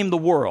overcame the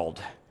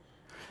world,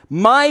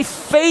 my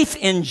faith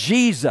in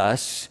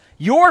Jesus,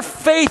 your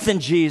faith in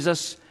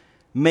Jesus,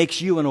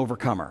 makes you an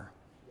overcomer.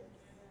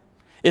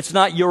 It's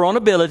not your own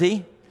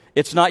ability.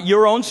 It's not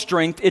your own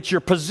strength. It's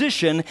your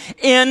position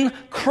in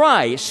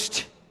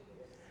Christ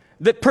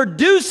that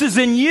produces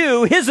in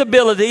you his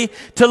ability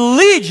to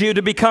lead you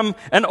to become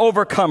an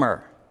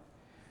overcomer.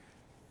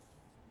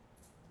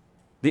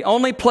 The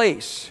only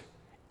place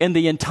in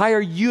the entire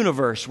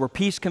universe where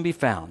peace can be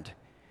found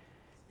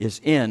is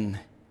in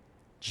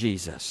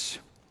Jesus.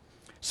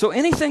 So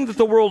anything that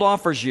the world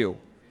offers you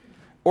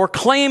or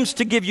claims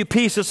to give you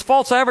peace is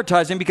false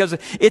advertising because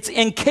it's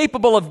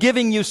incapable of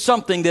giving you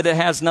something that it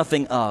has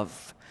nothing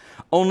of.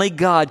 Only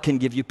God can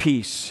give you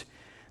peace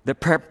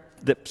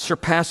that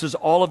surpasses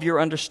all of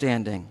your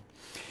understanding.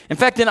 In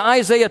fact, in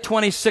Isaiah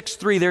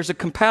 26:3, there's a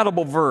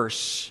compatible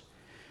verse.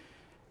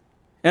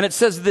 And it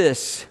says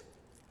this,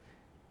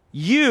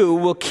 you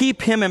will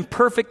keep him in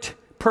perfect.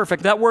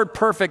 That word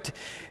perfect,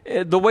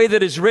 the way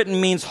that is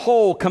written, means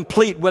whole,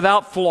 complete,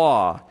 without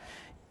flaw.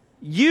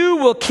 You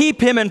will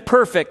keep him in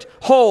perfect,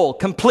 whole,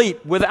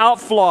 complete, without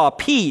flaw,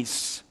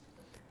 peace,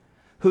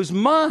 whose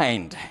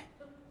mind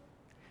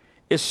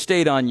is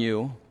stayed on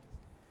you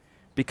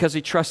because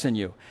he trusts in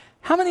you.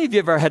 How many of you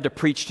ever had to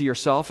preach to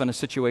yourself in a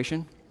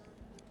situation?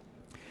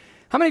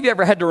 How many of you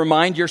ever had to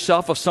remind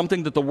yourself of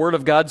something that the Word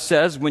of God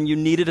says when you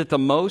needed it the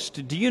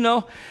most? Do you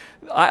know,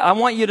 I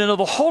want you to know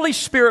the Holy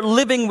Spirit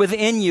living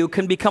within you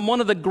can become one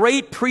of the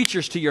great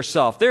preachers to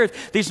yourself. There are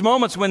these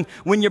moments when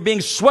you're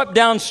being swept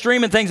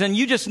downstream and things, and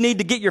you just need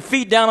to get your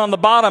feet down on the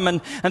bottom,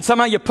 and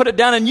somehow you put it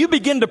down and you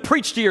begin to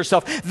preach to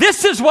yourself.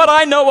 This is what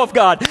I know of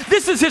God.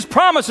 This is His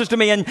promises to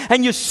me.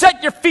 And you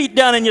set your feet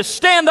down and you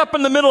stand up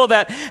in the middle of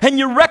that and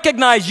you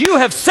recognize you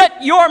have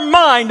set your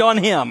mind on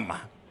Him.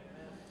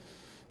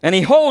 And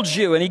He holds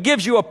you and He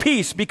gives you a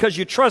peace because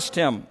you trust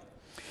Him.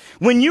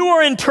 When you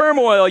are in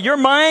turmoil, your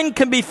mind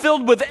can be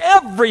filled with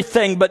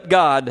everything but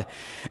God.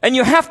 And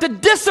you have to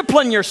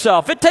discipline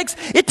yourself. It takes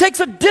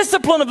a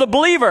discipline of the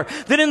believer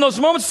that in those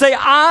moments say,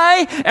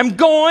 I am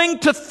going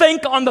to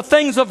think on the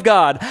things of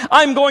God.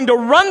 I'm going to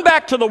run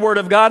back to the Word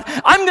of God.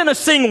 I'm going to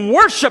sing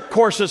worship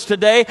courses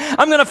today.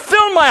 I'm going to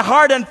fill my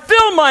heart and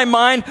fill my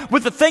mind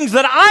with the things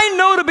that I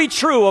know to be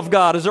true of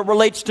God as it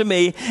relates to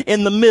me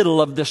in the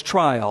middle of this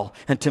trial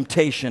and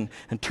temptation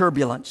and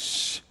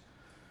turbulence.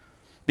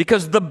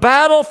 Because the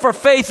battle for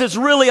faith is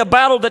really a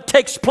battle that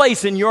takes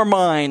place in your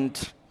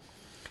mind.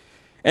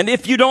 And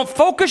if you don't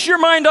focus your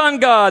mind on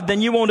God,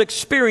 then you won't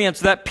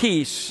experience that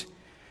peace,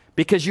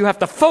 because you have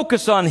to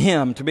focus on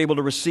Him to be able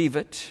to receive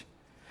it.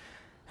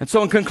 And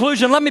so in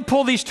conclusion, let me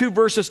pull these two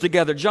verses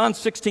together. John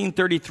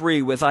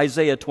 16:33 with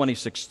Isaiah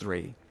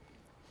 26:3.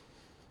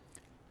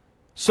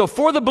 So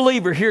for the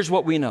believer, here's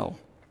what we know.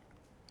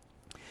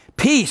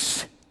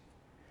 Peace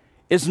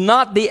is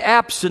not the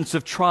absence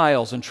of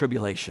trials and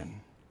tribulation.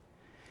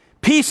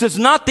 Peace is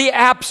not the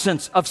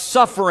absence of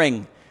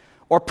suffering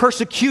or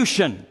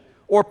persecution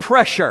or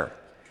pressure.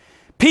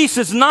 Peace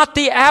is not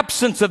the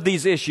absence of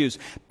these issues.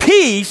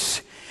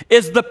 Peace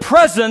is the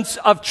presence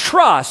of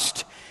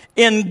trust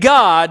in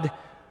God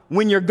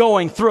when you're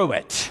going through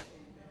it.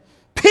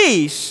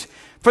 Peace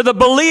for the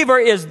believer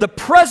is the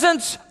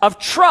presence of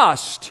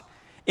trust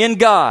in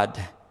God.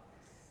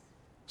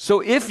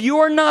 So if you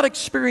are not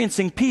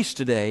experiencing peace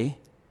today,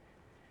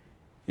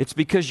 it's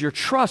because your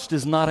trust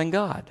is not in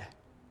God.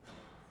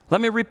 Let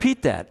me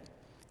repeat that.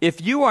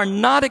 If you are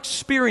not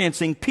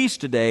experiencing peace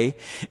today,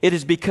 it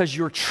is because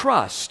your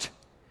trust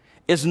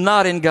is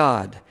not in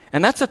God.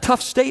 And that's a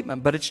tough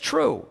statement, but it's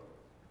true.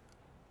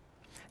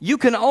 You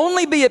can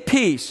only be at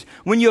peace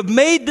when you have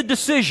made the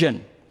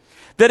decision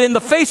that in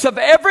the face of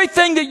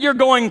everything that you're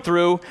going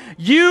through,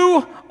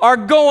 you are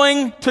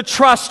going to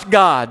trust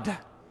God.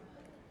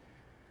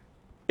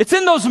 It's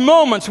in those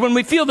moments when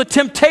we feel the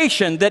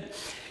temptation that,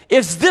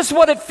 is this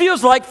what it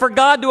feels like for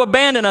God to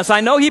abandon us?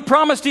 I know He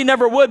promised He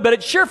never would, but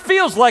it sure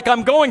feels like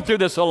I'm going through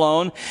this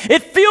alone.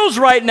 It feels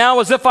right now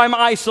as if I'm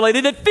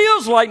isolated. It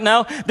feels like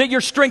now that your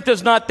strength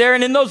is not there.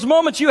 And in those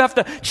moments, you have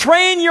to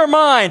train your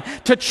mind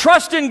to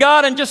trust in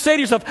God and just say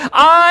to yourself,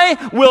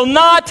 I will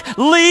not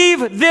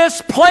leave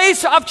this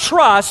place of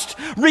trust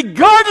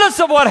regardless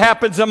of what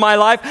happens in my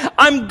life.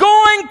 I'm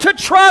going to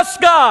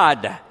trust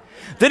God,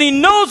 that He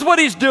knows what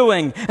He's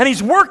doing and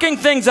He's working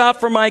things out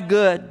for my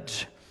good.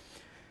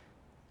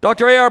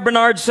 Dr. A.R.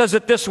 Bernard says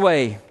it this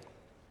way: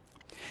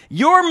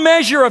 your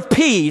measure of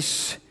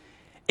peace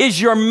is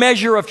your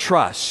measure of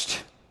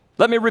trust.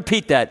 Let me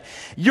repeat that.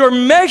 Your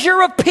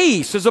measure of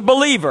peace as a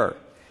believer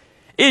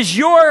is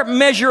your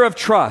measure of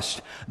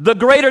trust. The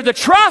greater the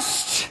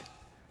trust,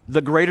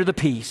 the greater the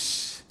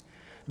peace.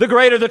 The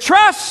greater the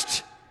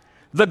trust,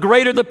 the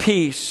greater the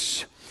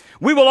peace.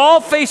 We will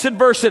all face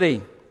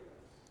adversity.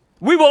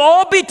 We will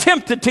all be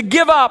tempted to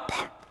give up.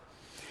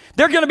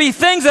 There are going to be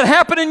things that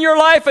happen in your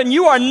life and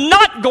you are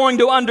not going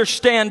to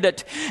understand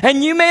it.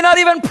 And you may not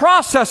even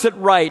process it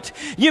right.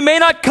 You may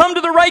not come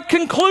to the right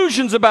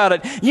conclusions about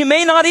it. You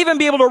may not even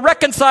be able to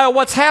reconcile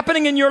what's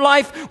happening in your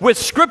life with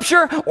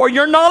Scripture or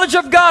your knowledge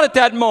of God at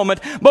that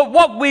moment. But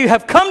what we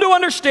have come to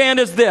understand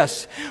is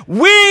this: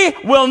 we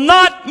will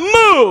not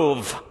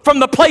move from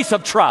the place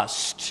of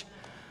trust,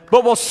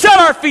 but we'll set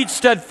our feet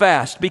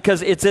steadfast,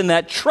 because it's in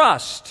that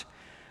trust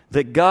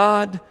that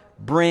God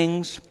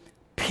brings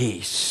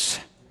peace.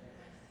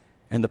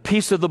 And the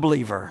peace of the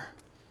believer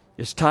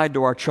is tied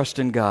to our trust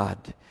in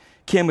God.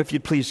 Kim, if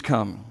you'd please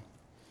come.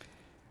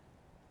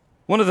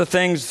 One of the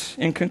things,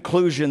 in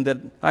conclusion, that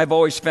I've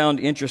always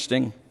found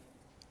interesting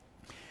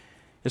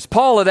is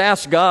Paul had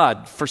asked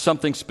God for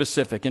something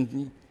specific.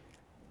 And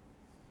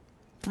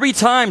 3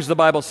 times the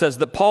Bible says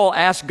that Paul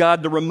asked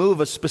God to remove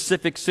a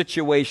specific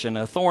situation,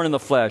 a thorn in the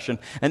flesh,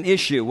 an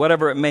issue,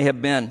 whatever it may have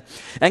been.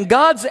 And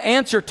God's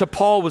answer to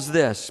Paul was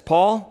this: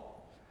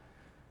 Paul,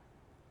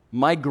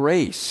 my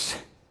grace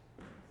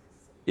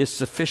is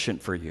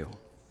sufficient for you,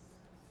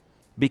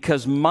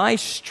 because my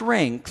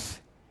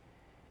strength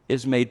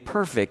is made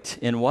perfect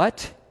in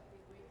what?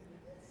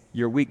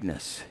 your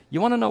weakness.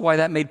 You want to know why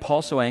that made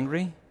Paul so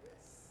angry?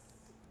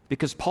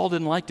 Because Paul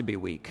didn't like to be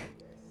weak.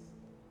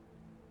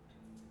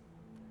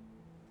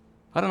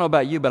 I don't know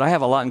about you, but I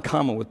have a lot in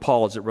common with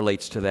Paul as it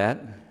relates to that.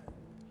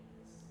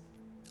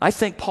 I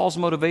think Paul's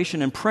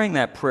motivation in praying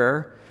that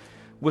prayer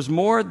was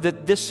more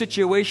that this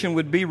situation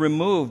would be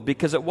removed,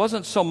 because it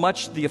wasn't so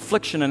much the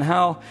affliction and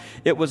how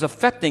it was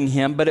affecting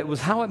him, but it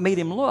was how it made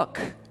him look.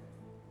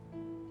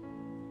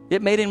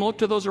 It made him look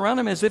to those around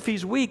him as if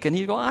he's weak. And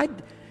he'd go, I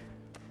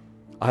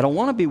don't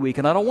want to be weak,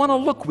 and I don't want to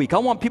look weak. I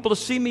want people to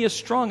see me as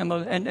strong.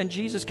 And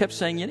Jesus kept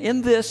saying,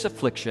 in this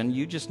affliction,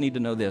 you just need to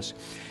know this.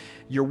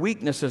 Your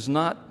weakness is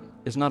not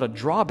a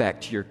drawback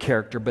to your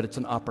character, but it's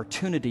an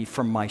opportunity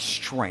for my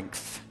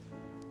strength.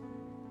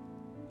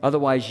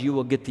 Otherwise, you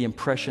will get the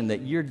impression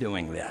that you're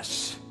doing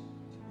this.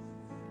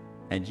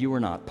 And you are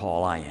not,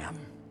 Paul, I am.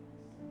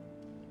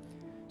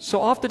 So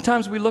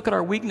oftentimes we look at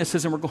our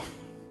weaknesses and we're going,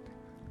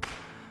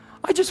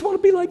 I just want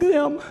to be like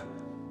them.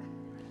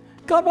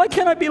 God, why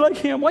can't I be like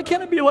him? Why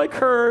can't I be like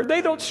her?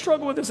 They don't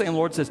struggle with this. And the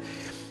Lord says,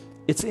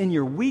 it's in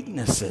your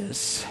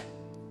weaknesses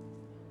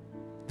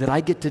that I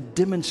get to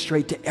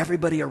demonstrate to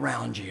everybody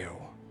around you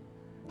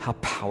how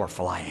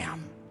powerful I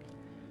am.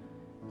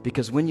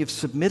 Because when you've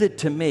submitted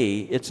to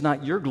me, it's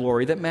not your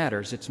glory that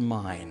matters, it's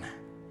mine.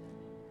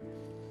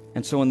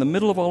 And so in the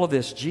middle of all of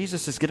this,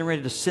 Jesus is getting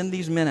ready to send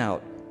these men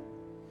out.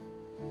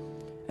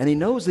 And he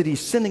knows that he's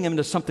sending them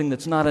to something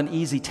that's not an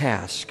easy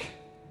task.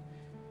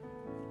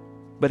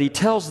 But he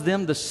tells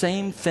them the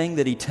same thing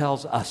that he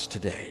tells us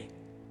today.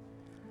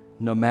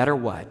 No matter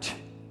what,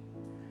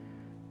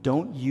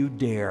 don't you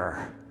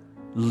dare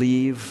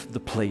leave the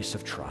place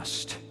of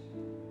trust.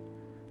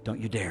 Don't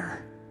you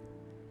dare.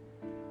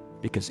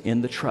 Because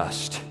in the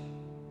trust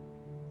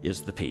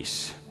is the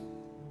peace.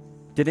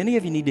 Did any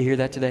of you need to hear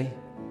that today?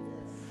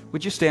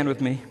 Would you stand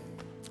with me?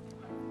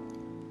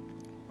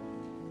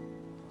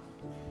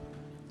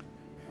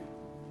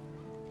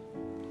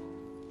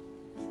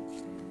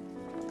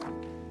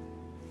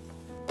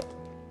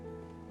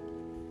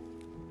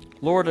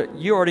 Lord,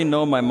 you already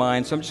know my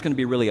mind, so I'm just going to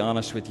be really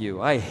honest with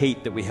you. I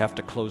hate that we have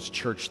to close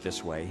church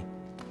this way.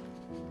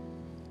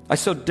 I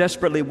so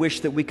desperately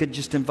wish that we could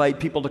just invite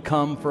people to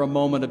come for a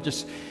moment of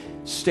just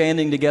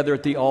standing together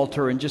at the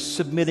altar and just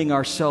submitting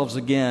ourselves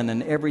again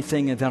and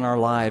everything within our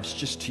lives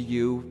just to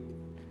you.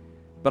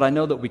 But I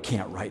know that we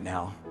can't right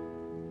now.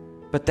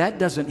 But that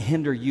doesn't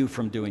hinder you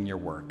from doing your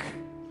work.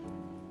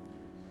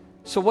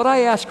 So what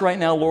I ask right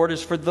now, Lord,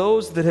 is for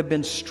those that have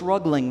been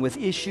struggling with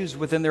issues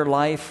within their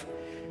life,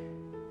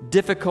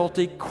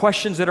 difficulty,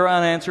 questions that are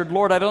unanswered.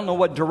 Lord, I don't know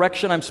what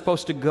direction I'm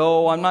supposed to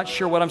go. I'm not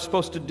sure what I'm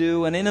supposed to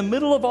do. And in the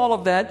middle of all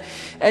of that,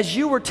 as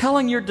you were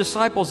telling your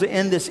disciples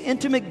in this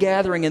intimate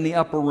gathering in the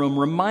upper room,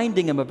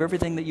 reminding them of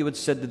everything that you had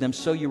said to them,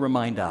 so you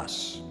remind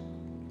us.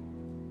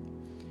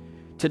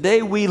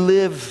 Today we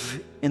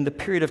live in the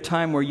period of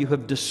time where you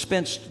have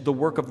dispensed the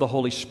work of the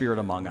Holy Spirit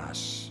among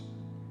us.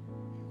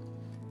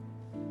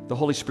 The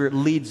Holy Spirit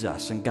leads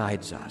us and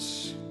guides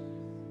us.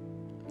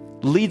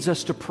 Leads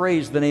us to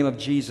praise the name of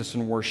Jesus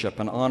and worship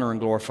and honor and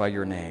glorify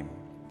your name.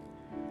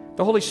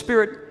 The Holy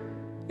Spirit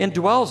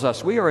indwells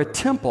us. We are a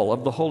temple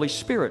of the Holy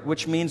Spirit,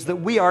 which means that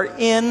we are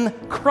in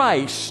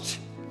Christ.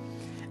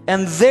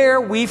 And there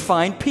we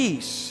find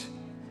peace.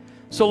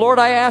 So Lord,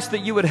 I ask that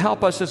you would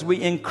help us as we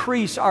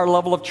increase our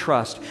level of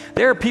trust.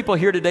 There are people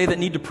here today that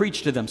need to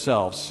preach to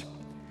themselves.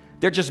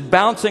 They're just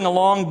bouncing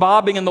along,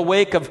 bobbing in the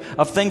wake of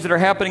things that are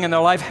happening in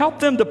their life. Help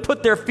them to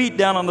put their feet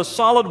down on the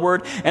solid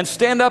word and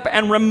stand up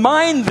and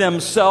remind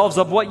themselves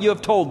of what you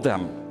have told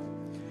them.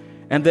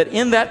 And that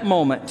in that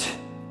moment,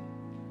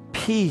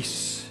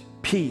 peace,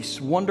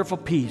 wonderful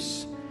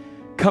peace,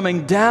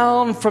 coming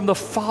down from the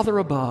Father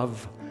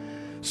above,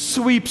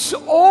 sweeps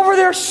over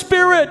their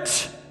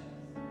spirit.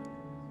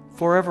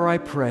 Forever I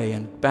pray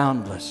in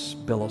boundless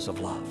billows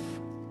of love.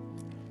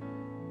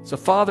 So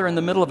Father, in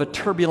the middle of a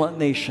turbulent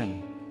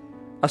nation,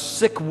 a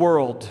sick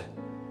world,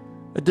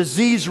 a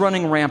disease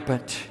running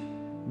rampant,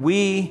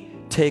 we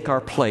take our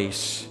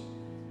place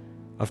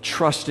of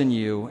trust in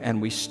you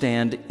and we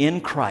stand in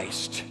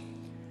Christ,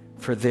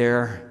 for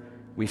there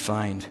we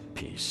find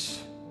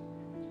peace.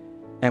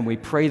 And we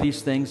pray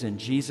these things in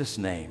Jesus'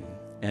 name.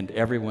 And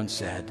everyone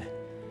said,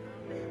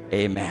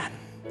 amen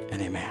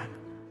and amen.